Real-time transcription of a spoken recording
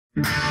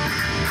And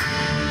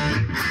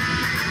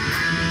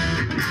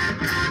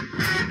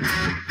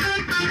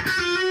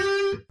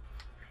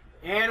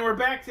we're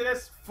back to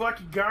this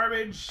fucking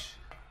garbage.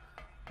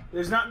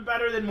 There's nothing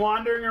better than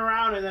wandering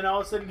around and then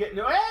all of a sudden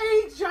getting...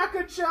 Hey,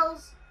 shotgun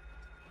shells!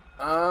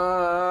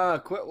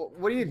 Quit.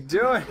 What are you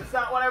doing? That's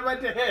not what I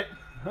meant to hit.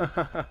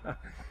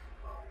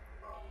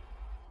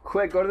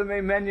 Quick, go to the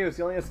main menu. It's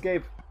the only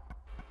escape.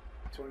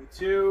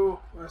 22.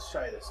 Let's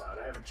try this out.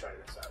 I haven't tried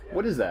this out yet.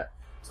 What is that?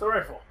 It's the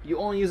rifle. You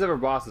only use it for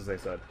bosses, they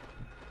said.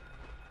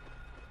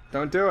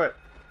 Don't do it.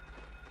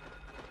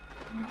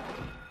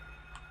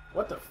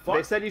 What the fuck?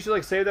 They said you should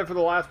like save that for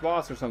the last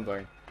boss or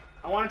something.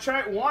 I want to try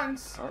it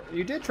once.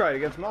 You did try it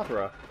against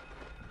Mothra.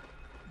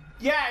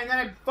 Yeah, and then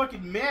I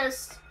fucking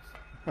missed.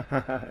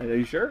 Are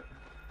you sure?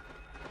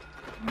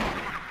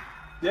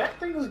 That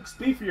thing looks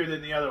beefier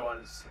than the other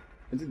ones.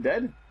 Is it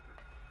dead?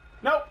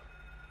 Nope.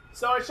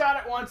 So I shot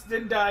it once,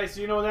 didn't die,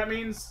 so you know what that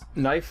means?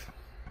 Knife?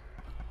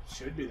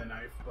 Should be the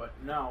knife, but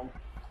no.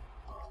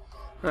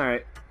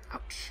 Alright.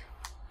 Ouch.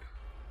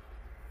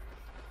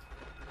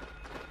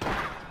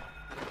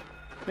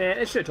 Man,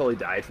 it should have totally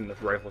died from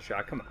this rifle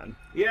shot. Come on.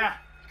 Yeah,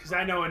 because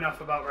I know enough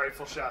about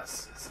rifle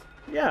shots.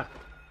 Yeah.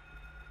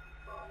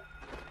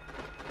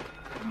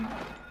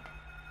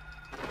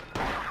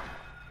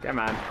 Come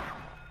on.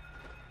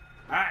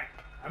 Alright,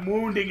 I'm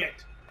wounding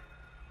it.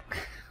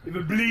 If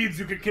it bleeds,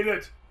 you can kill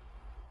it.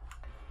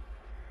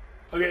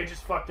 Okay, it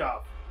just fucked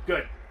off.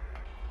 Good.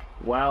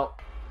 Well,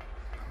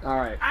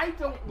 alright. I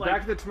don't like...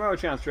 Back to the Tomorrow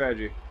Chance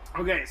strategy.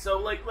 Okay, so,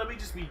 like, let me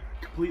just be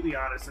completely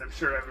honest, and I'm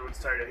sure everyone's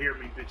tired of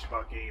hearing me bitch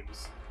about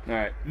games.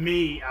 Alright.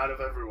 Me out of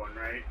everyone,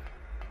 right?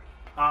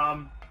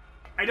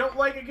 I don't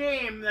like a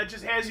game that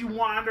just has you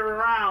wander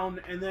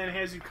around and then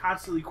has you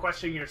constantly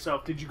questioning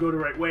yourself, did you go the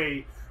right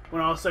way,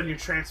 when all of a sudden you're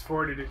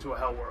transported into a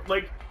hell world.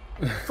 Like,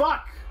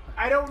 fuck!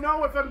 I don't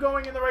know if I'm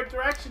going in the right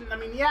direction. I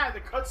mean, yeah, the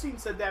cutscene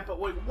said that, but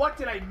wait, what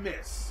did I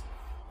miss?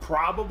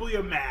 Probably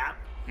a map.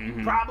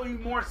 Mm-hmm. Probably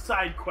more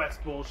side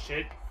quest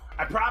bullshit.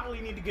 I probably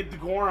need to get the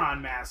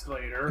Goron mask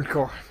later.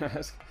 Goron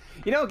mask.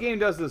 You know, a game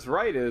does this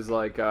right is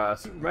like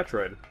Super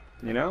Metroid.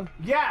 You know?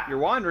 Yeah. You're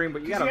wandering,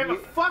 but you gotta... You have a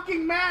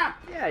fucking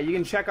map! Yeah, you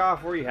can check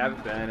off where you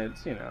haven't been.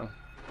 It's, you know...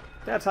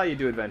 That's how you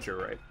do adventure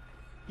right.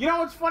 You know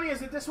what's funny is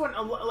that this one,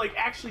 like,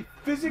 actually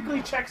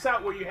physically checks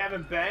out where you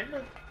haven't been.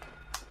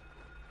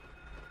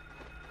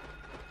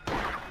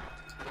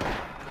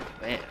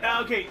 Man.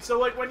 Okay, so,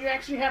 like, when you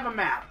actually have a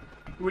map,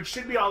 which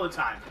should be all the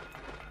time.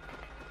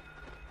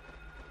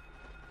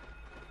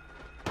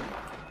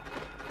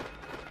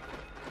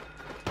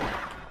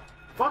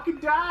 Fucking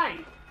die!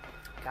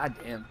 God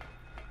damn.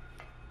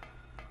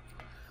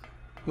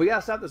 We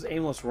gotta stop this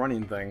aimless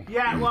running thing.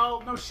 Yeah,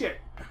 well, no shit.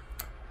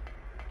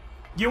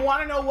 You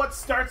wanna know what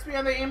starts me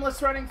on the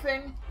aimless running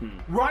thing?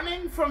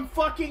 Running from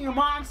fucking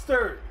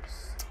monsters!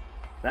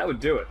 That would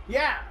do it.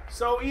 Yeah,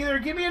 so either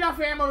give me enough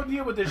ammo to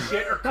deal with this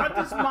shit, or cut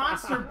this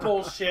monster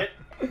bullshit.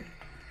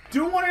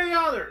 Do one or the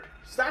other.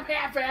 Stop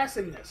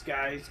half-assing this,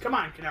 guys. Come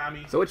on,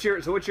 Konami. So what's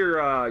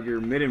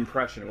your mid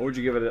impression? What would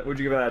you give it? Would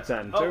you give it out of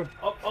 10? Oh,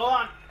 hold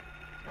on.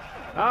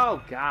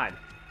 Oh God!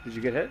 Did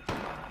you get hit?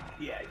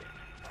 Yeah, I did.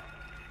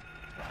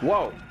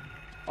 Whoa!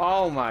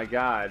 Oh my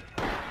God!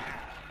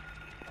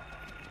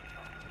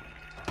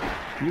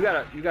 You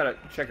gotta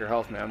check your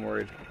health, man. I'm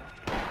worried.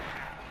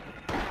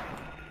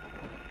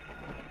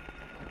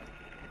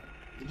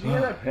 Did you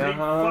hear that big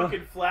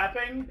fucking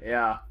flapping?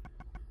 Yeah.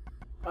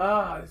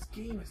 Ah, this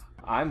game is...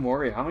 I'm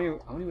worried. How many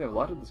we have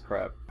left of this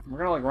crap? We're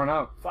gonna like run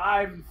out.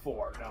 5 and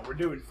 4. No, we're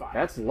doing 5.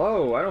 That's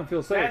low. I don't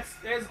feel safe.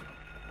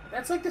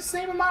 That's like the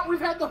same amount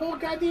we've had the whole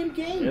goddamn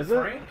game, Is it?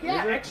 Frank.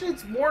 Yeah, Is it? actually,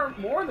 it's more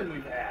than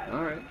we've had.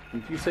 All right,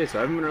 if you say so.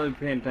 I haven't been really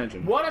paying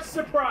attention. What a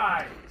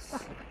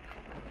surprise!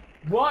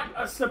 What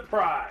a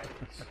surprise!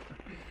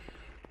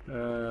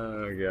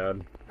 Oh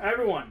God.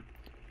 Everyone,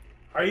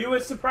 are you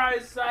as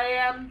surprised as I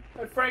am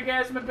that Frank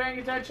hasn't been paying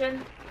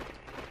attention?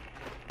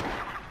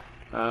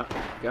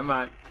 Come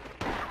on.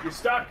 You're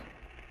stuck.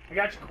 I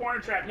got your corner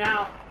trap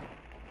now.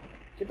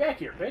 Get back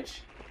here,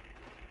 bitch.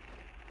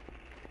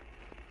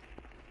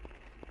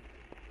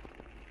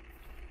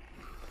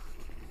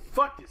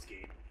 Fuck this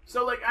game.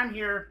 So, like, I'm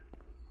here.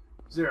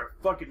 Is there a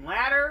fucking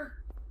ladder?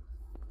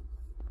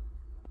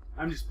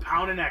 I'm just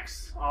pounding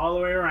X all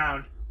the way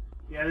around.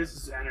 Yeah, this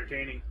is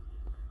entertaining.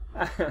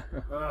 Can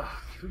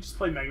we just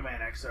play Mega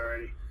Man X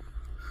already?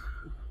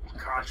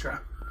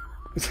 Contra.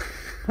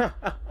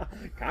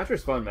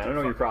 Contra's fun, man. I don't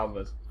know what your problem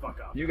is. Fuck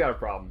off. You got a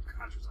problem.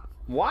 Contra's not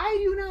fun. Why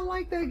do you not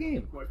like that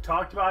game? We've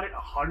talked about it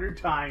 100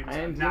 times.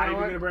 I'm not even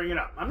going to bring it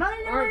up. I'm not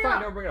even going to bring it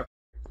up. Don't bring it up.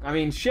 I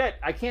mean, shit.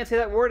 I can't say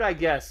that word, I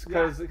guess,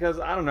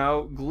 because I don't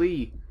know,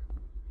 Glee.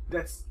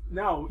 That's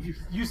no. You've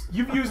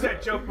used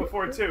that joke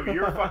before too.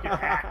 You're a fucking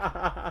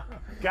hack.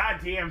 God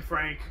damn,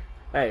 Frank.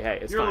 Hey,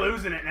 it's You're fine.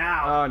 Losing it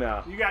now. Oh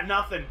no. You got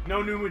nothing.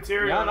 No new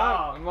material at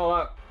all. I'm all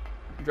up.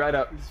 Dried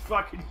up. It's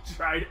fucking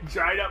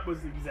dried up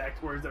was the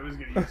exact words I was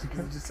gonna use because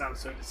it just sounds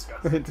so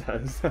disgusting. It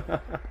does.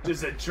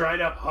 Just a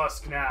dried up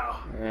husk now.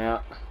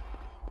 Yeah.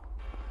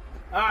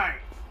 All right.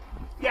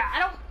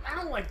 Yeah, I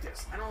don't like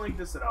this. I don't like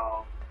this at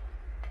all.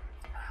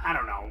 I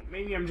don't know.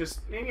 Maybe I'm just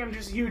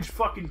a huge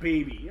fucking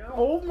baby.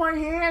 Hold my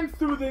hand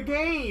through the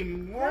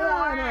game.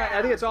 I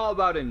think it's all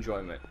about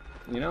enjoyment.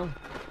 You know.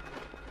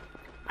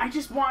 I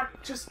just want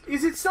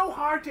Is it so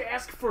hard to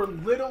ask for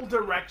little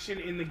direction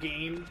in the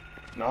game?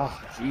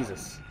 Oh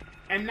Jesus.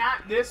 And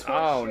not this one.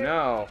 Oh shit?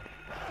 no.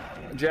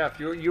 Jeff,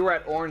 you were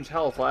at orange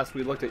health last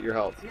we looked at your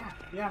health.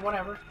 Yeah,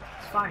 whatever.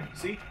 It's fine.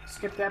 See?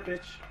 Skip that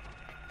bitch.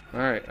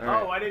 Alright.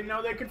 Oh, I didn't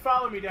know they could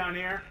follow me down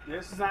here.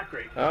 This is not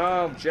great.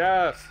 Oh,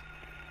 Jeff.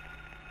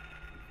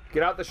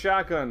 Get out the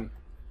shotgun,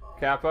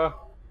 Kappa.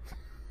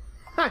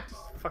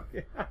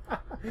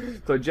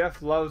 So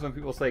Jeff loves when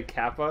people say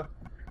Kappa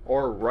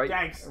or right.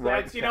 Thanks.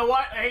 Right. You know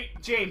what? Hey,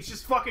 James,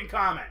 just fucking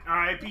comment.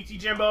 Alright, PT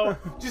Jimbo?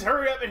 Just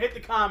hurry up and hit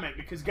the comment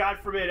because God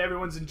forbid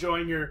everyone's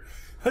enjoying your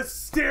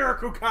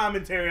hysterical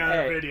commentary on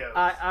our video.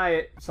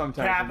 I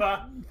sometimes.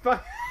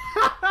 Kappa.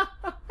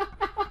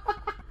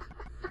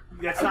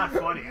 That's not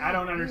funny. I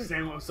don't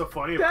understand what was so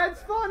funny about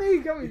That's funny.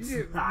 Come It's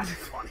not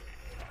funny.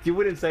 You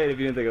wouldn't say it if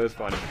you didn't think it was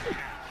funny.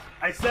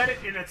 I said it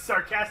in a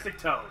sarcastic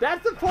tone.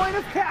 That's the point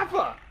of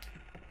Kappa.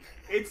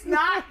 It's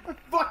not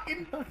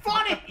fucking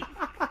funny.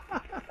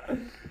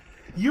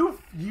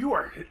 You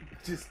are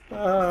just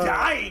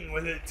dying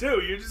with it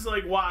too. You're just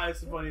like, wow,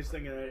 it's the funniest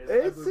thing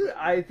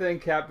I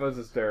think Kappa's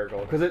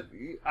hysterical because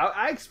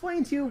I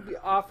explained to you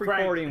off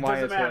recording Frank, why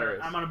it it's doesn't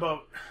matter. hilarious. I'm on a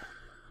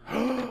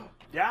boat.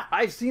 Yeah.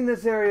 I've seen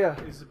this area.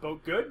 Is the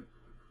boat good?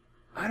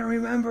 I don't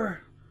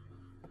remember.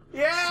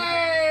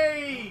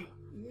 Yay!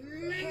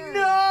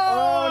 No!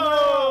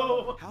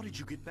 Oh, no! How did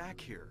you get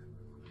back here?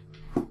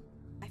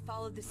 I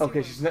followed the sewer.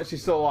 Okay,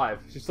 she's still alive.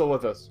 She's still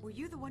with us. Were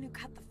you the one who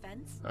cut the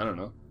fence? I don't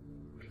know.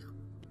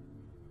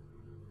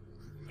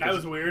 That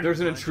was weird. There's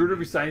an intruder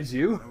besides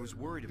you? I was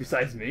worried about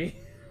Besides me?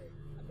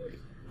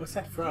 What's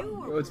that from?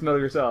 You Oh, it's Metal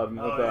Gear Solid with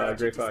yeah.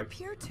 Gray Fox.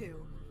 disappear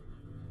to.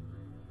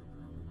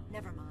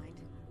 Never mind.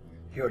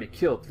 He already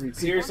killed 3 people.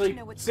 Seriously?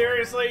 know what's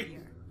Seriously?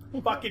 going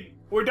on Fucking,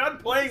 we're done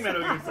playing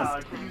Metal Gear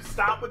Solid. Can you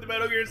stop with the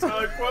Metal Gear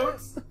Solid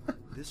quotes?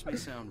 This may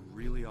sound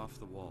really off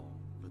the wall,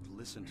 but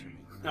listen to me.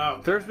 Oh.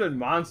 There's been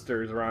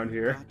monsters around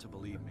You've here. got to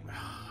believe me.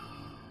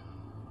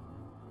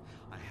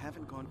 I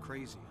haven't gone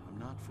crazy. I'm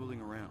not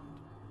fooling around.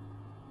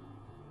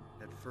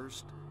 At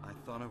first, I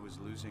thought I was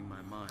losing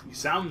my mind, You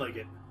sound like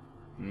it.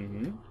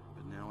 Mm-hmm.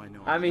 but now I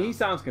know. I I'm mean, he not.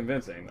 sounds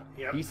convincing.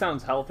 Yep. He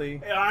sounds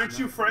healthy. Hey, aren't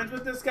you friends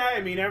with this guy?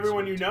 I mean,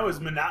 everyone you know is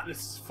monotonous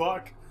as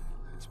fuck.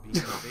 It's being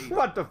invaded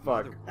What the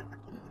by fuck? another world,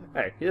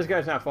 Hey, this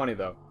guy's not funny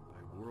though. by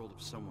a world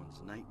of someone's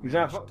He's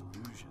not nightmarish fu-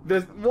 delusion.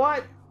 This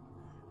what?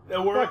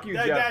 Fuck you,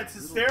 Jeff. That's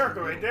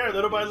hysterical right there.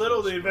 Little by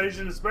little, the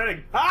invasion is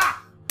spreading.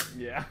 Ha!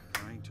 Yeah.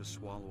 Trying to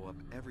swallow up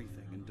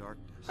everything in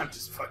darkness. I'm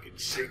just fucking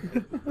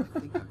shooting. I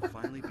think I'm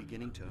finally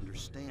beginning to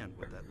understand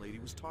what that lady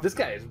was talking This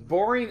guy is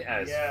boring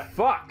as Yeah.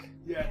 fuck.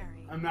 Yeah,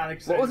 I'm not What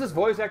excited. was this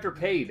voice actor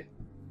paid?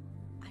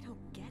 I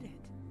don't get it.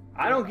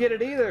 I don't get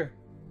it either.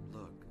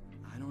 Look,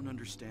 I don't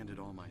understand it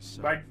all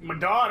myself. My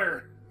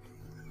daughter.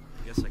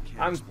 I guess I can't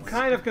I'm explain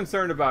kind it. of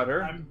concerned about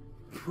her. I'm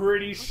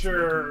pretty What's making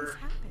sure this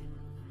happen?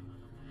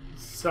 I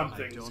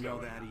something's don't know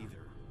going that on. either.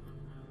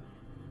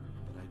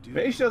 But I do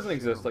Maybe know she doesn't for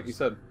exist, sure like you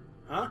said.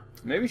 Huh?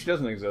 Maybe she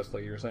doesn't exist,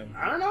 like you were saying.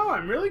 I don't know.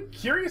 I'm really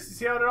curious to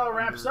see how it all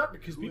wraps up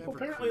because people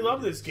Whoever apparently love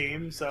created this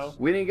game. So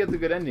We didn't get the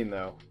good ending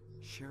though.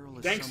 Cheryl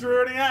is thanks for someone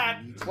ruining that.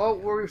 who needs Well,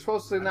 we were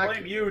supposed to I not,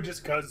 blame you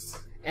just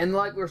because. and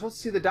like we were supposed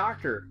to see the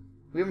doctor.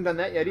 We haven't done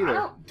that yet I either.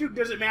 don't, dude.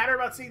 Does it matter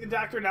about seeing the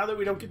doctor now that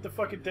we don't get the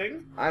fucking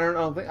thing? I don't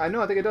know. I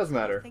think it does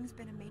matter. Thing's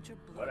been a major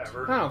blow.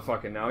 Whatever. I don't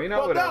fucking know. You know,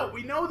 Well, whatever. no,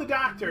 we know the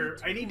doctor.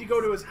 I need to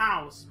go to his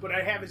house, but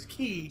I have his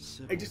key.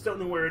 I just don't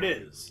know where it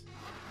is.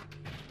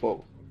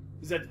 Whoa.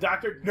 Is that the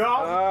doctor?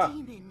 No.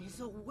 Demon is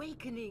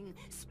awakening.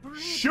 Spread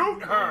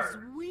Shoot her!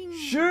 those wings.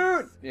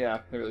 Shoot! Yeah,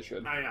 they really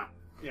should. I know.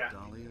 Yeah.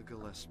 Dahlia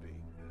Gillespie.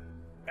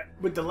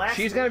 With the last.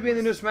 She's gonna be in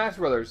the new Smash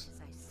Brothers.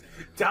 As I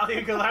said,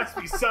 Dahlia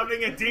Gillespie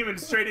summoning a demon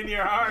straight into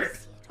your heart.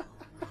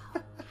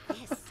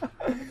 yes.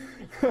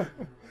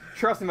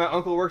 Trust me, my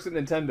uncle works at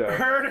Nintendo.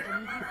 Her,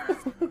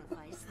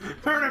 Sacrifice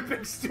the her and a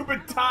big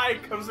stupid tie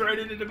comes right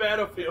into the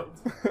battlefield.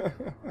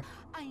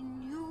 I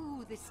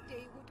knew this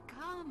day would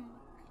come.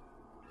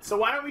 So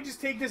why don't we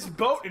just take this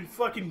boat and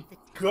fucking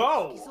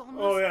go?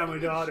 Oh yeah, my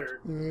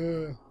daughter.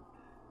 There's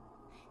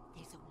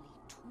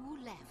only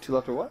 2 left. 2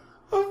 left or what?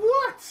 Of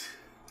what?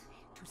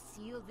 To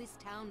seal this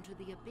town to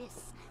the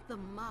abyss, the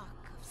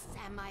mark of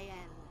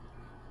Samael.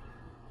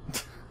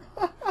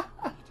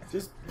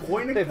 Just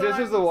point a If this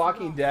gun. is The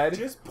Walking Dead,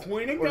 Just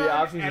point a Or the gun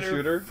options at to her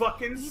shoot her.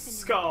 fucking Even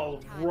skull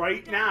in the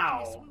right darkness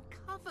now. will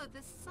cover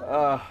the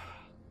sun.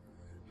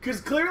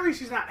 Because clearly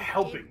she's not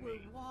helping Dead will me.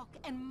 walk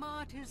and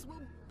martyrs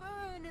will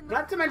burn in the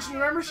Not to mention,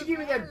 fire remember of she gave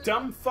me that hell.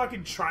 dumb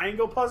fucking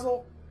triangle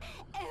puzzle?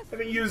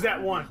 Haven't used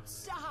that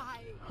once.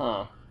 Die.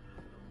 huh?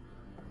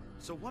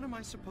 So what am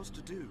I supposed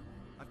to do?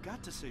 I've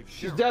got to save Cheryl.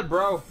 She's dead,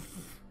 bro.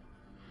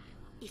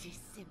 It is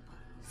simple.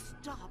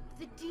 Stop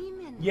the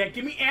demon. Yeah,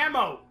 give me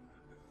ammo.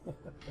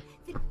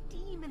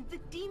 The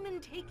demon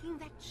taking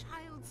that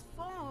child's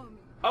form.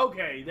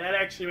 Okay, that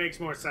actually makes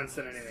more sense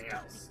than anything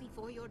else.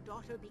 Before your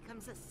daughter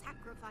becomes a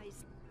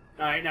sacrifice.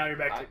 Alright, now you're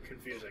back to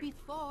confusing.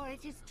 Before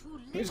it is too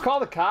late. You just call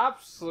the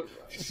cops.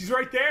 She's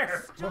right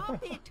there.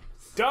 Stop it.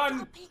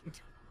 Done. Stop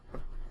it.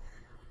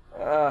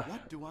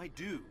 What do I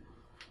do?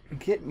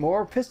 Get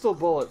more pistol The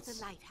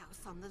bullets. lighthouse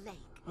on the lake.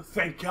 Oh,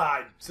 thank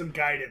God. Some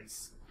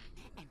guidance.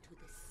 And to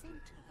the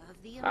center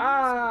of the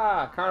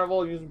Ah,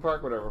 Carnival Amusement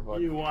Park, whatever.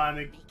 Fuck. You want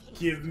to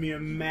give me a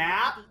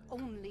map?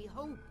 The only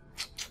hope.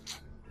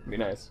 Be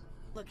nice.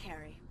 Look,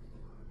 Harry.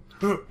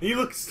 He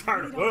looks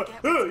startled. You don't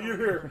get what's You're going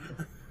here.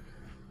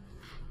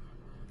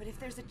 But if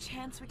there's a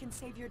chance we can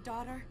save your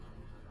daughter,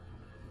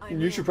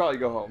 You should probably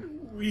go home.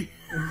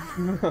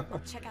 I'll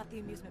check out the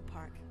amusement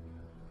park.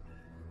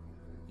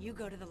 You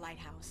go to the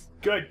lighthouse.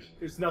 Good.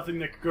 There's nothing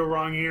that could go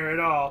wrong here at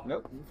all.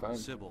 Nope, you're fine.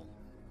 Sybil,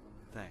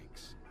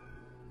 thanks.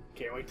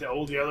 Can't wait to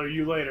hold the other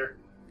you later.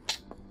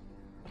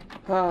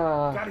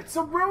 Ah, God, it's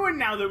so ruined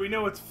now that we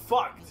know it's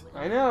fucked.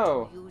 I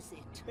know. Use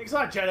it. Thanks a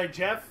lot, Jedi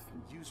Jeff.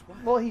 Use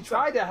what? Well, he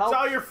tried to help. It's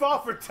all your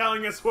fault for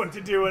telling us what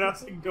to do and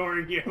us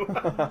ignoring you. Only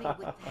with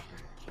that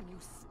can you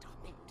stop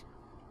it.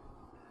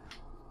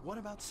 What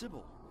about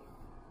Sybil?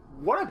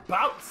 What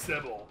about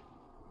Sybil?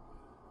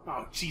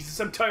 Oh, Jesus,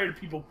 I'm tired of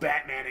people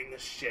Batmaning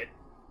this shit.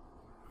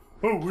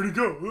 Oh, where'd he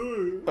go?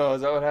 Oh,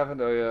 is that what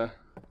happened? Oh, yeah.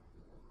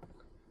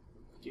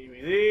 Give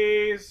me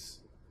these.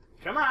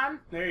 Come on.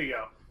 There you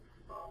go.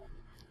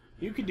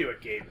 You can do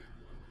it, Gabe.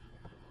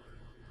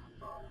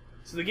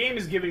 So the game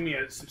is giving me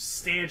a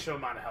substantial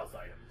amount of health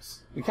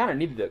items. We kind of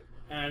needed it.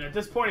 And at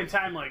this point in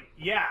time, like,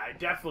 yeah, I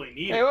definitely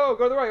need Hey, it. whoa,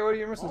 go to the right. What are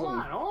you missing? Hold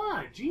Something?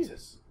 on.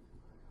 Jesus.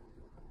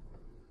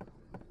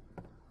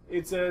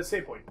 It's a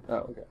save point. Oh,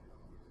 okay.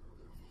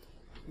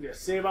 We gotta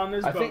save on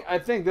this boat. I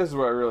think this is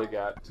where I really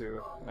got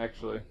to,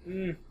 actually.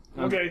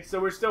 Okay, so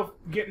we're still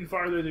getting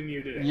farther than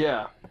you did.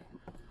 Yeah.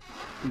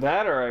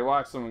 That or I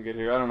watched someone get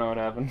here. I don't know what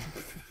happened.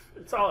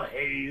 It's all a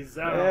haze.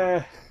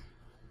 Eh.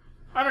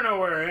 I don't know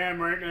where I am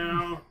right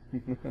now.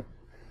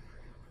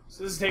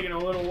 So this is taking a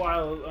little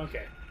while.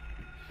 Okay.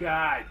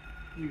 God,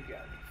 you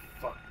gotta be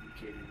fucking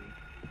kidding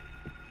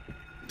me.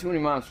 Too many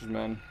monsters,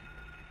 man.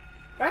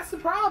 That's the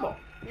problem.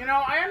 You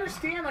know, I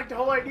understand, like, the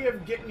whole idea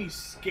of getting you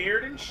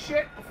scared and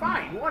shit.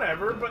 Fine,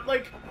 whatever. But,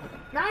 like,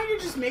 now you're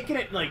just making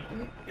it, like,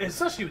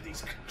 especially with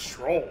these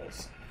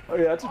controls. Oh,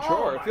 yeah, it's a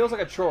chore. Oh It feels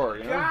like a chore,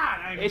 you know?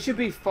 God, It should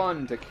be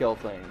fun to kill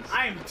things.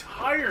 I'm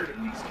tired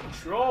of these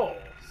controls.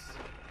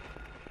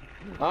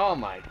 Oh,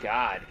 my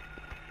God.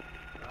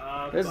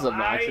 This is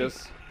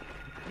obnoxious.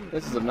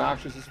 This is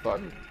obnoxious as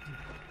fuck.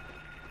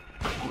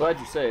 I'm glad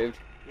you saved.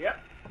 Yep.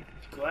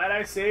 Glad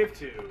I saved,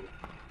 too.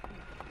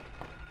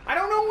 I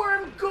don't know where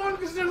I'm going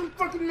because there's a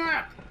fucking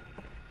map.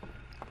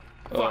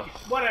 Fuck it.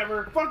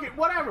 Whatever. Fuck it.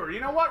 Whatever. You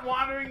know what?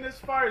 Wandering this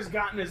far has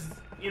gotten us,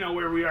 you know,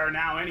 where we are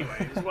now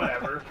anyways.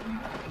 Whatever.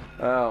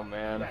 Oh,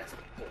 man. That's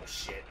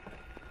bullshit.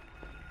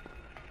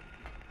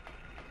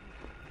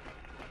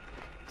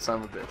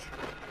 Son of a bitch.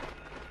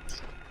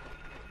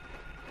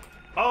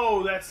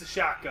 Oh, that's the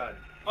shotgun.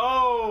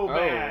 Oh,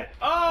 bad.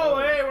 Oh,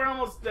 hey, we're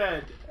almost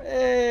dead.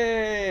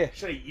 Hey!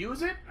 Should I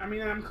use it? I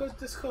mean, I'm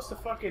this close to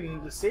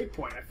fucking the save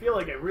point. I feel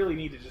like I really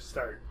need to just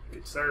start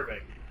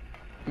conserving.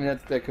 I mean,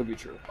 that could be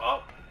true.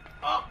 Oh,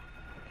 oh.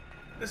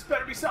 This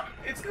better be something.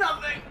 It's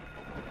nothing.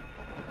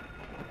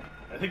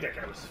 I think that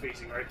guy was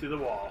facing right through the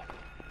wall.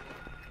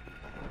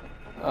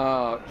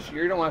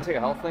 You don't want to take a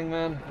health thing,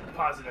 man?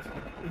 Positive.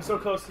 I'm so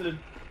close to it.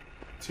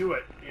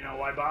 You know,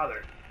 why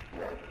bother?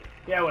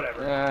 Yeah,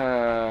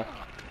 whatever.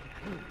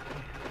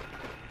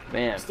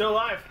 Man. Still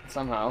alive.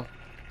 Somehow.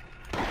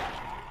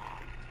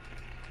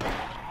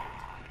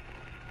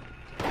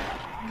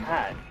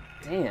 God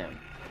damn.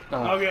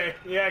 Oh. Okay,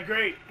 yeah,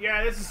 great.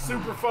 Yeah, this is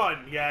super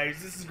fun,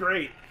 guys. This is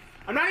great.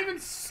 I'm not even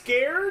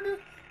scared.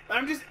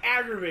 I'm just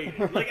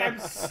aggravated. Like, I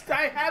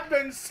have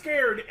been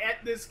scared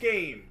at this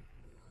game.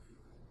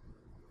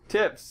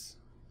 Tips.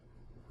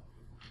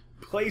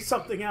 Play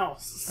something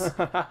else.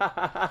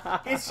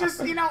 It's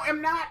just, you know,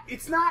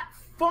 it's not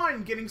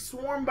fun getting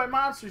swarmed by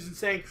monsters and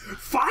saying,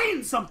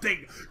 find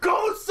something,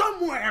 go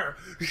somewhere,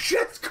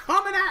 shit's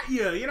coming at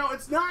you. You know,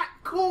 it's not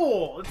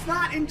cool. It's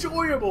not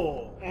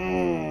enjoyable.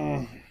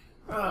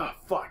 Oh,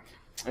 fuck.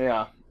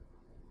 Yeah.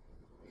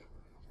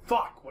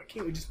 Fuck, why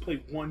can't we just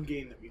play one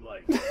game that we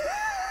like?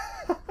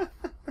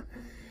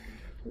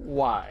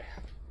 Why?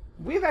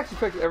 We've actually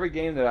picked every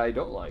game that I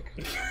don't like.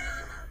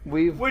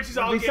 Which is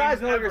all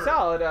besides games Metal Gear ever.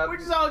 Solid.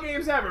 Which is all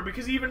games ever,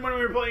 because even when we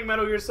were playing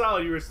Metal Gear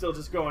Solid, you were still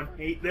just going,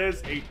 hate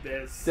this, hate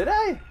this. Did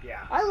I?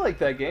 Yeah. I like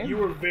that game. You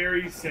were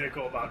very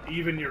cynical about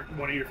even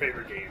one of your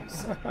favorite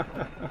games.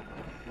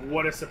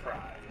 What a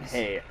surprise.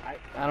 Hey,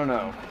 I don't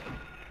know.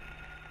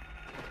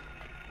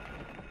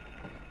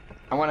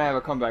 I want to have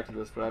a comeback to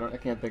this, but I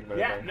can't think of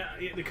anything. Yeah,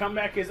 no, the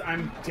comeback is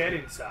I'm dead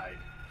inside.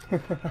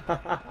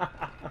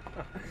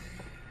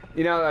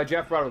 You know,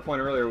 Jeff brought up a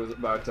point earlier was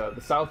about the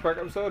South Park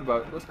episode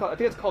about what's called. I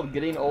think it's called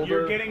 "Getting Older."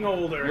 You're getting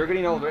older. You're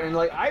getting older, and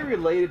like I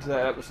related to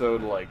that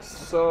episode like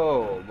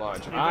so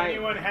much. If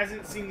anyone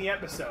hasn't seen the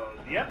episode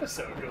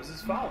goes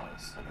as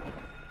follows: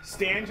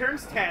 Stan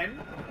turns 10,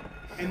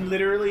 and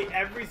literally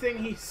everything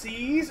he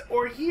sees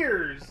or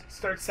hears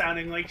starts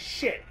sounding like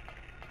shit.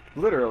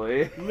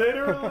 Literally.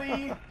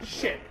 Literally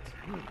shit.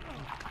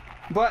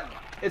 But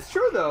it's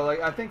true though.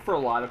 Like I think for a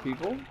lot of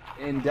people,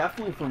 and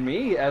definitely for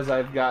me, as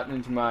I've gotten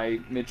into my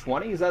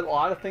mid-20s, that a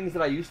lot of things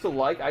that I used to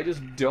like, I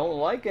just don't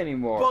like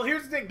anymore. Well,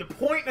 here's the thing. The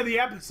point of the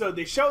episode,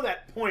 they show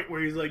that point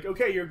where he's like,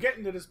 okay, you're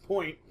getting to this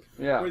point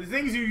where the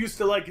things you used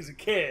to like as a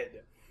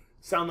kid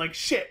sound like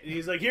shit. And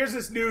he's like, here's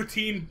this new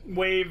Teen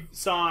Wave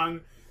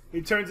song.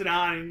 He turns it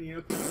on and, you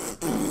know...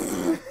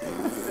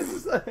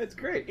 It's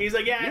great. He's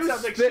like, yeah, it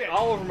sounds like spit shit.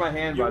 all over my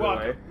hand, You're by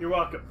welcome. the way. You're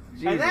welcome.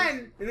 Jesus.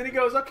 And then he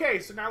goes, okay,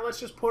 so now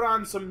let's just put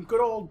on some good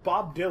old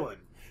Bob Dylan.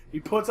 He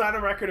puts on a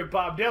record of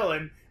Bob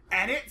Dylan,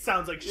 and it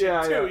sounds like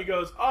shit, too. Yeah. He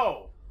goes,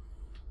 oh,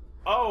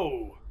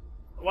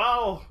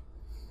 well,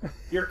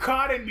 you're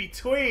caught in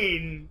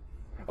between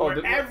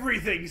where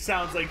everything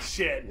sounds like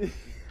shit.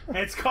 And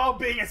it's called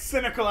being a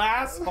cynical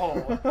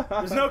asshole.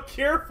 There's no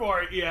cure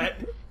for it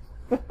yet.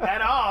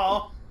 At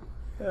all.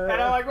 And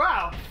I'm like,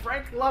 wow,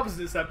 Frank loves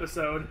this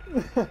episode.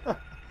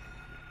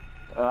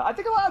 I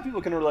think a lot of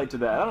people can relate to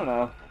that. I don't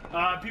know.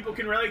 People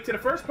can relate to the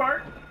first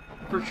part.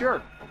 For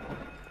sure.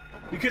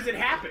 Because it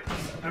happens,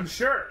 I'm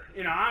sure.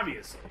 You know,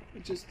 obviously.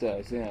 It just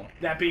does, yeah.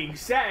 That being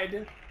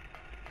said,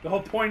 the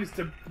whole point is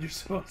you're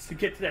supposed to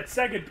get to that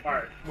second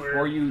part where...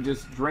 Or you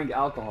just drink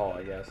alcohol,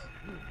 I guess.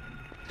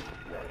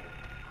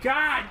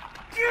 God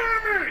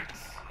damn it!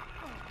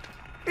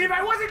 If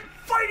I wasn't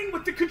fighting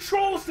with the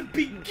controls to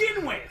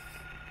begin with,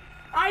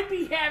 I'd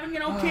be having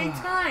an okay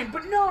time.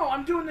 But no,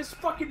 I'm doing this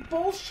fucking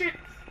bullshit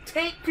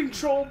tank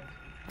control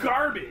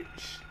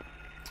garbage.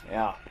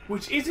 Yeah.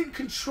 Which isn't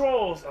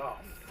controls. Oh,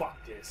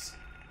 fuck this.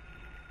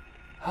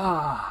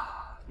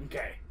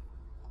 Okay.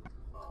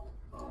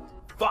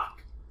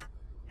 Fuck.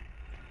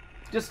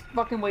 Just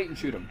fucking wait and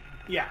shoot him.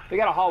 Yeah. They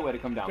got a hallway to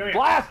come down.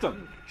 Blast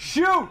him!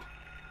 Shoot!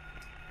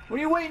 What are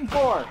you waiting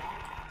for?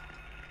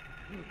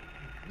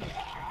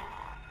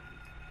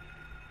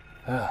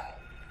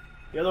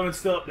 The other one's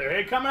still up there.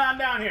 Hey, coming on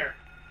down here.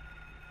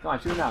 Come on,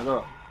 shoot him now,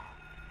 go.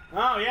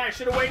 Oh, yeah, I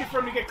should have waited for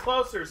him to get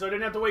closer so I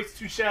didn't have to waste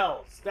 2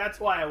 shells. That's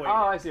why I waited.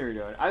 Oh, I see what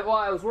you're doing. I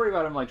was worried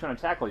about him, like, trying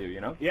to tackle you, you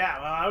know? Yeah,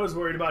 well, I was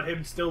worried about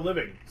him still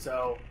living,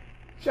 so...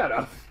 Shut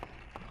up.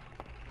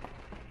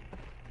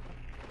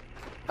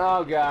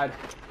 Oh, God.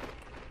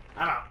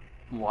 I'm out.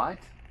 What?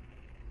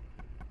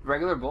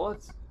 Regular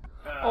bullets?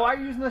 Oh,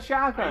 I'm using the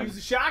shotgun. I use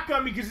the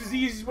shotgun because it's the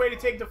easiest way to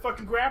take the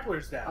fucking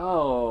grapplers down.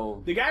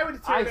 Oh. The guy with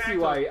the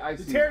pterodactyl... I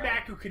see the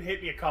pterodactyl can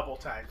hit me a couple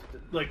times.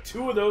 Like,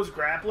 2 of those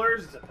grapplers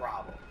is a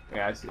problem.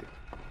 Yeah, I see.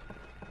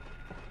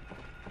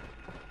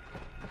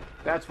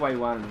 That's why you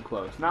wanted him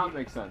close. Now it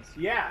makes sense.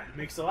 Yeah, it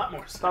makes a lot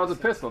more sense. That was a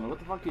pistol. What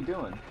the fuck are you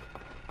doing?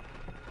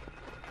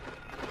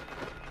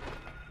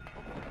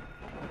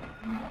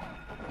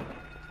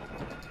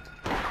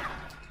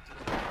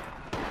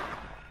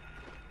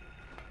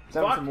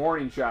 Some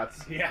warning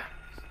shots. Yeah.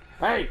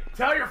 Hey!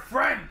 Tell your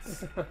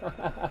friends!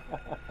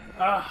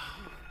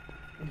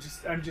 I'm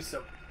just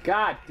so...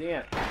 God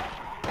damn.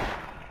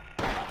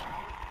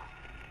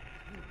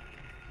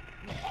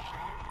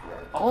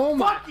 Oh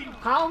my...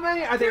 How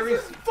many are there?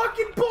 This is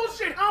fucking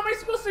bullshit! How am I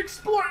supposed to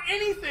explore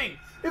anything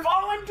if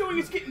all I'm doing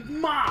is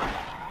getting mobbed?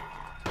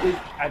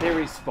 Are they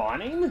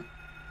respawning?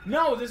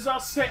 No, this is all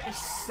set in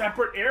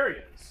separate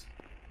areas.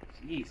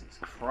 Jesus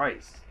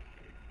Christ.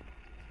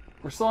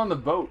 We're still on the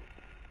boat.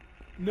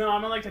 No,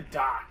 I'm on like the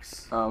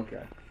docks. Oh,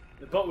 okay.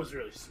 The boat was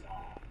really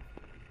small.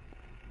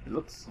 It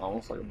looks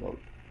almost like a boat.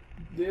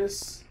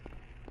 This...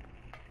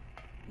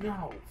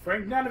 No,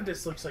 Frank, none of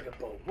this looks like a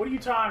boat. What are you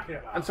talking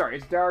about? I'm sorry,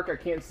 it's dark, I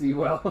can't see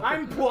well.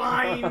 I'm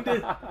blind!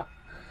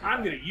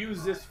 I'm gonna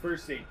use this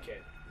first aid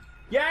kit.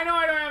 Yeah, I know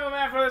I don't have a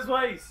map for this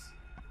place!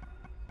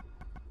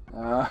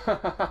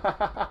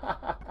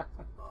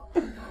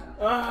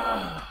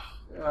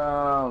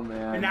 Oh,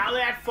 man. And now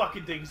that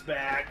fucking thing's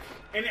back,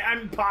 and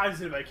I'm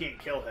positive I can't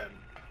kill him.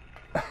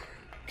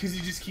 Because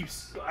he just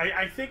keeps...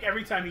 I think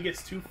every time he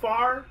gets too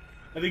far,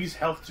 I think his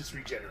health just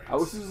regenerates. I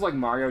wish this was like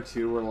Mario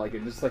 2, where like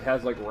it just like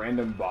has like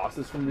random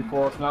bosses from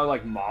before, so now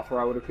like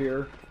Mothra would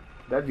appear.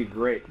 That'd be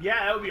great.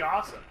 Yeah, that would be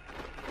awesome.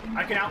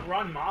 I can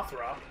outrun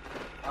Mothra.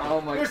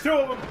 Oh my... There's 2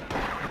 of them!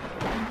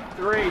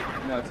 3!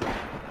 No, 2.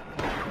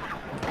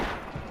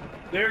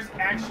 There's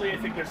actually, I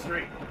think there's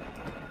 3.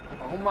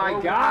 Oh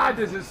my God,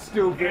 this is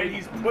stupid. And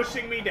he's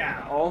pushing me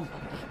down. Oh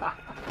my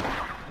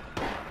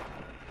God.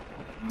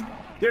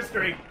 There's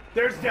 3.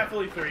 There's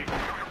definitely 3.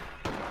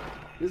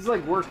 This is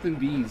like worse than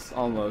bees,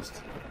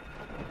 almost.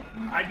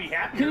 I'd be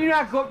happy. Can you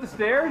not go up the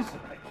stairs?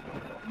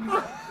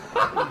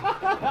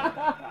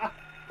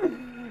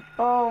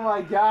 Oh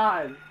my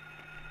God.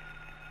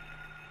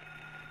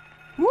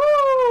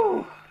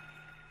 Woo!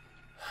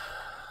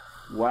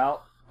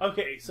 Well.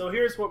 Okay, so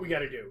here's what we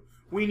gotta do.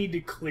 We need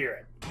to clear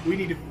it. We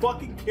need to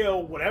fucking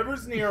kill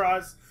whatever's near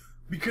us,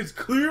 because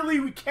clearly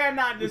we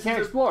cannot... We can't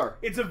explore.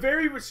 It's a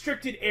very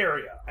restricted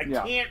area. I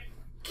can't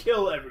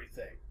kill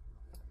everything.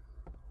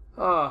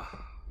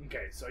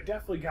 Okay, so I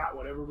definitely got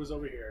whatever was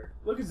over here.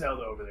 Look at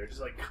Zelda over there,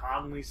 just like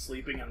calmly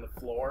sleeping on the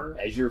floor.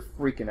 As you're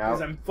freaking out.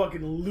 As I'm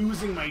fucking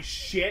losing my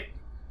shit.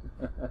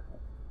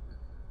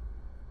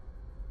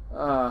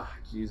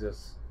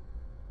 Jesus.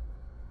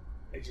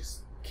 I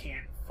just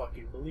can't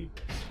fucking believe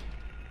this.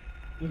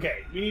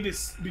 Okay, we need to...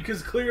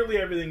 Because clearly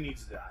everything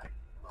needs to die.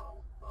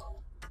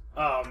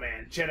 Oh,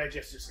 man. Jedi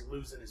just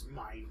losing his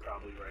mind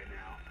probably right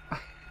now.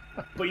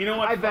 But you know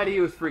what? I bet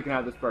he was freaking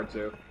out this part,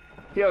 too.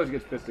 He always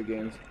gets pissed at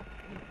games.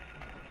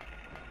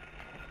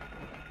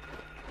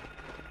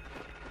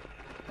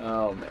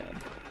 Oh,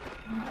 man.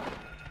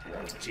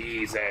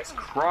 Jesus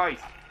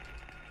Christ.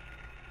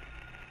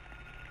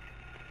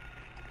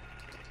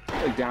 I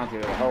think Dante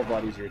had a hell of a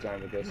lot easier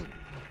time with this.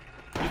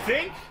 You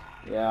think?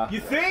 Yeah. You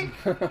think?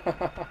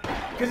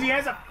 Because he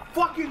has a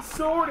fucking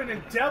sword and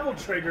a devil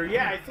trigger.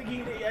 Yeah, I think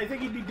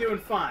he'd be doing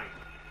fine.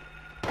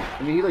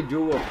 I mean, he like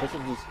dual wield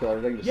pistols and just kill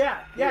everything. Just,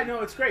 Yeah, no,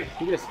 it's great.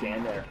 He could just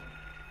stand there.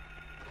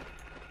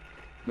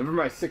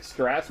 Remember my 6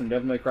 strats from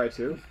Devil May Cry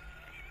 2?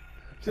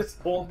 Just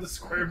hold the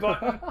square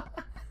button.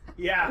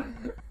 Yeah.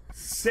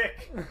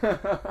 Sick.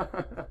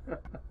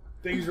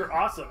 Things were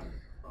awesome.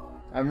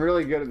 I'm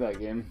really good at that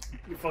game.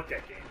 You fuck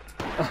that game.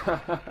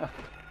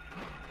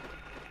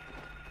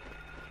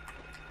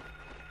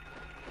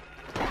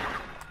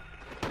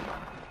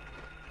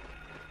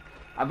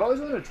 I've always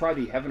wanted to try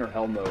the Heaven or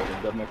Hell mode in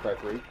Devil May Cry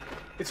 3.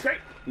 It's great.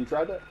 You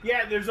tried that?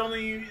 Yeah, there's a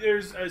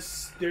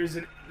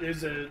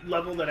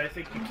level that I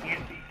think you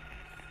can't beat.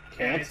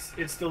 And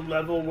it's the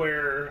level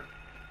where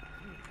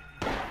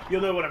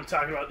you'll know what I'm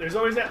talking about. There's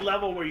always that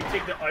level where you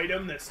take the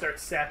item that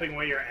starts sapping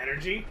away your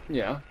energy.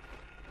 Yeah.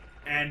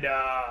 And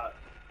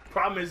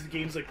problem is the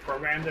game's like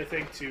programmed, I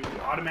think, to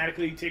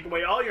automatically take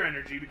away all your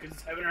energy because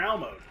it's Heaven or Hell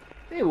mode.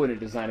 They wouldn't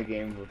design a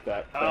game with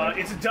that.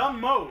 It's a dumb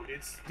mode.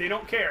 They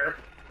don't care.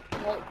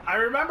 Well, I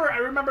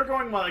remember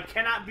going, well, I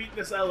cannot beat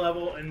this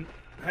level in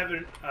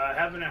Heaven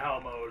and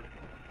Hell mode.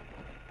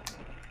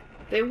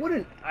 they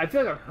wouldn't. I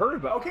feel like I've heard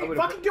about. Okay,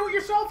 fucking do it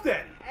yourself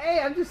then. Hey,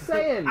 I'm just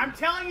saying. I'm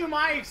telling you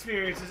my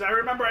experiences. I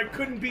remember I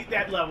couldn't beat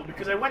that level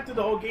because I went through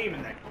the whole game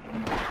in that.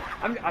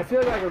 I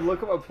feel like I could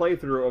look up a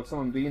playthrough of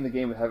someone beating the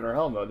game with Heaven or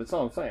Hell mode. That's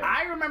all I'm saying.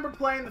 I remember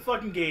playing the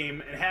fucking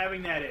game and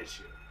having that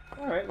issue.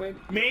 All right, wait.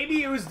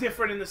 Maybe it was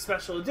different in the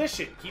special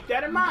edition. Keep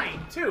that in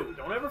mind too.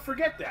 Don't ever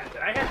forget that.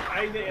 I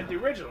had the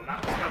original,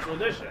 not the special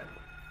edition.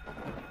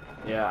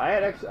 Yeah,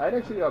 I'd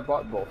actually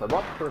bought both. I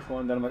bought the first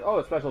one, then I'm like, oh,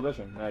 it's special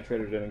edition, and I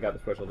traded it in and got the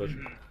special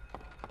edition.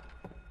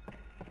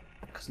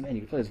 Because man,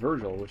 you can play as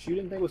Virgil, which you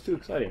didn't think was too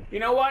exciting. You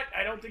know what?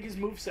 I don't think his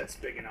moveset's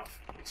big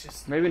enough. It's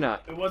just maybe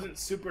not. It wasn't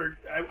super.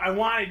 I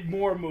wanted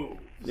more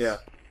moves. Yeah.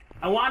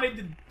 I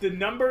wanted the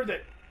number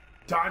that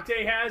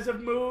Dante has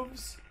of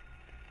moves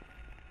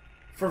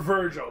for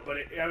Virgil, but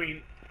I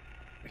mean,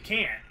 I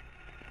can't.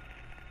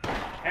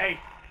 Hey.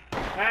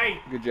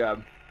 Good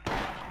job.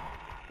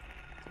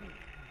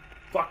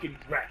 Fucking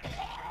wreck.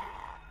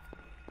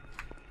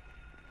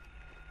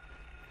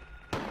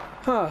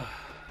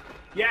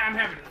 Yeah, I'm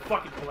having a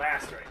fucking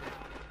blast right now.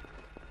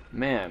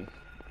 Man.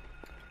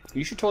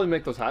 You should totally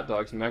make those hot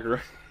dogs and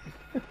macaroni.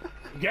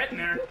 I'm getting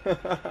there.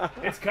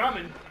 It's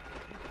coming.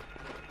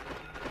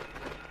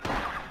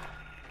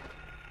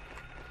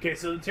 Okay,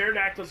 so the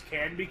pterodactyls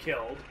can be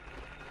killed.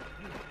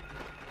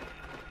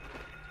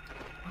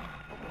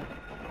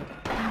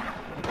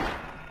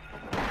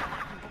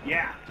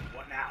 Yeah,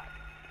 what now?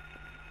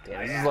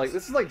 Damn,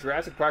 this is like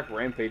Jurassic Park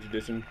Rampage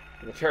Edition.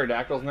 The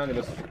pterodactyls, man, they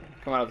just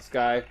come out of the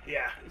sky.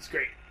 Yeah, it's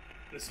great.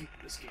 This game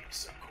is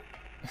so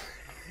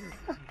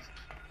cool.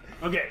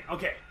 Okay. Oh,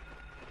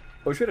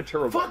 we should have a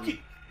turbo button. Fucking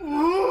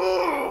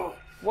ooh!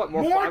 What,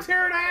 more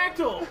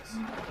pterodactyls?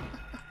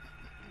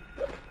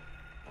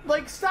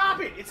 Like,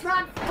 stop it! It's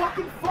not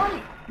fucking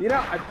funny. You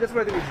know, that's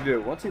what I think we should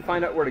do. Once we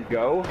find out where to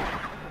go,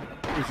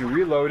 we should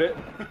reload it.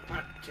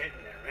 I'm getting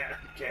there, man. I'm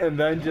getting And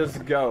then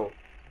just go.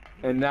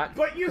 And not.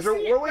 But you see,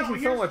 we're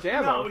wasting so much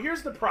ammo. No,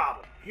 here's the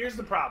problem.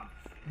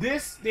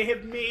 They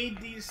have made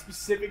these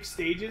specific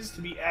stages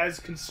to be as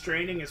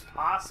constraining as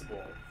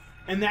possible,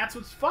 and that's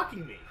what's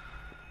fucking me.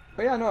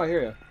 Oh yeah, no, I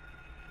hear you.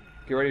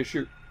 Get ready to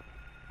shoot.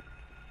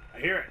 I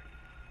hear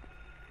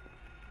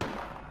it.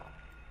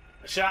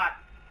 A shot.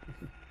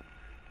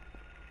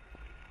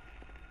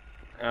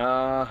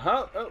 Oh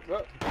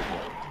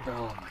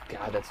my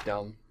god, that's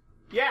dumb.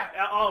 Yeah,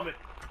 all of it.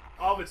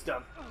 All of it's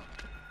dumb.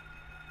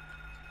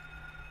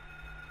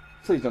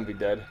 Please don't be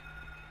dead.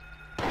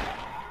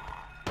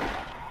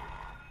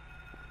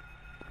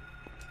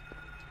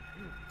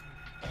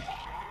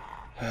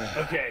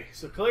 Okay,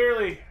 so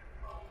clearly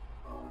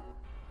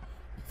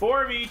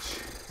 4 of each,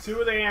 2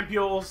 of the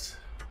ampules.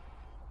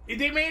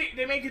 They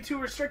make it too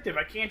restrictive.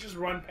 I can't just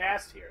run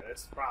past here.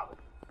 That's the problem.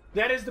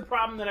 That is the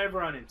problem that I've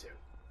run into.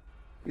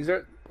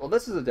 Well,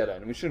 this is a dead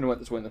end. We shouldn't have went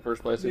this way in the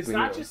first place. It's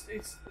not just.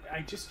 I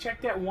just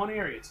checked that one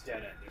area. It's dead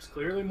end. There's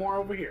clearly more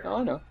over here. Oh,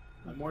 I know.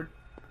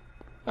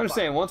 I'm just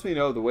saying, once we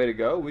know the way to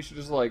go, we should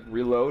just like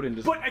reload and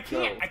just. But I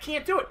can't. Go. I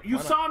can't do it. You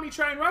saw me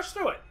try and rush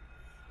through it.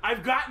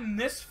 I've gotten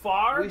this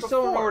far. We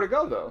still don't know where to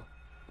go, though.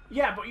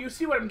 Yeah, but you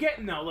see what I'm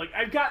getting though. Like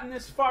I've gotten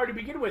this far to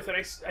begin with,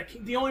 and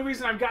the only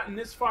reason I've gotten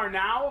this far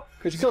now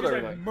is because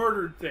I've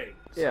murdered things.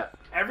 Yeah.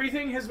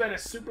 Everything has been a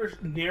super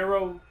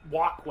narrow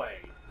walkway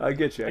I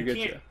get you. I I get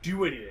can't you.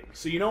 do anything.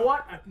 So you know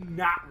what? I'm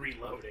not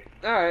reloading.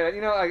 All right, you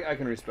know, I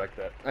can respect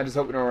that. I just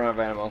hope we don't run out of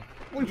ammo.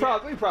 We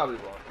probably won't.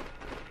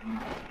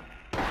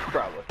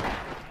 Probably.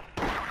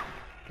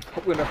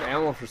 Hope we have enough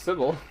ammo for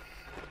Sybil.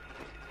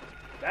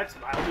 That's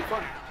mildly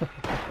funny.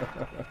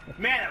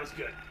 Man, that was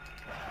good.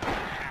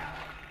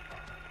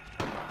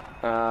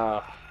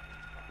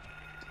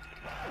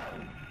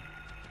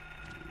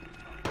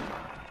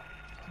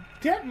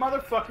 Did that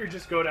motherfucker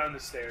just go down the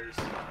stairs?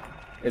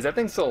 Is that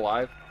thing still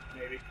alive?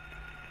 Maybe.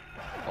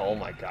 Oh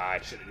my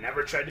god. Should have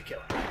never tried to kill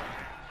it.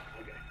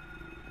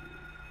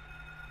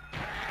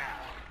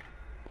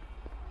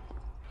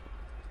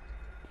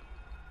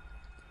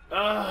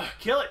 Okay.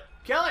 Kill it!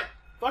 Kill it!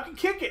 Fucking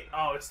kick it!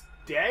 Oh, it's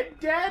dead?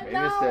 Dead Maybe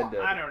now? it's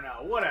dead. I don't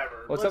know.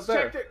 Whatever. What's Let's up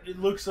there? check it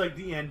looks like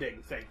the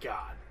ending, thank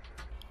God.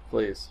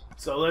 Please.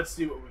 So let's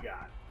see what we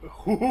got.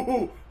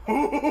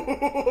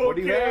 What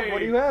do you have? What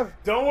do you have?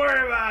 Don't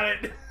worry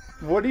about it.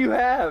 What do you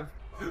have?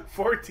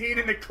 14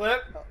 in the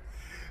clip,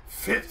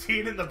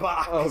 15 in the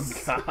box. Oh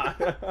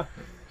god.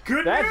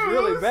 Good That's news!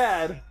 really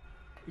bad.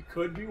 It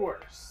could be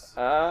worse.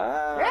 And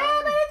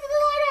I made it to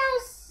the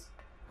lighthouse!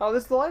 Oh,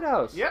 this is the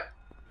lighthouse. Yep.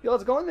 Yo,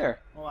 let's go in there.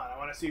 Hold on, I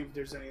want to see if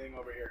there's anything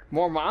over here.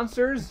 More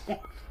monsters?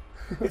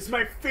 It's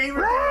my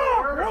favorite thing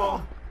in the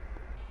world.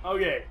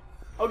 Okay.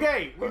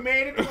 Okay, we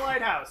made it to the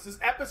lighthouse. This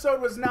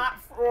episode was not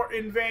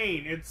in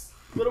vain. It's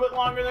a little bit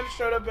longer than it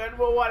should have been.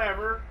 Well,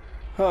 whatever.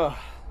 Ugh.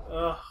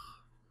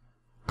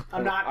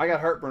 I'm not. I got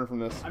heartburn from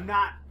this. I'm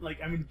not,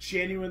 I'm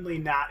genuinely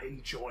not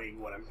enjoying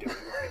what I'm doing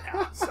right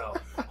now. So,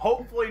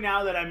 hopefully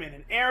now that I'm in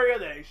an area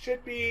that I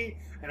should be,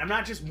 and I'm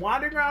not just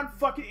wandering around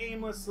fucking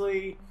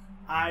aimlessly,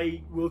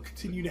 I will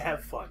continue to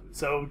have fun.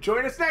 So,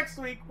 join us next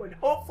week when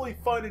hopefully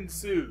fun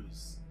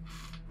ensues.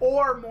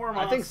 Or more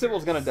monsters. I think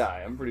Sybil's gonna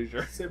die, I'm pretty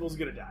sure. Sybil's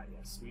gonna die,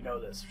 yes. We know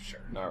this for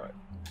sure.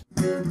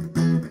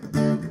 Alright.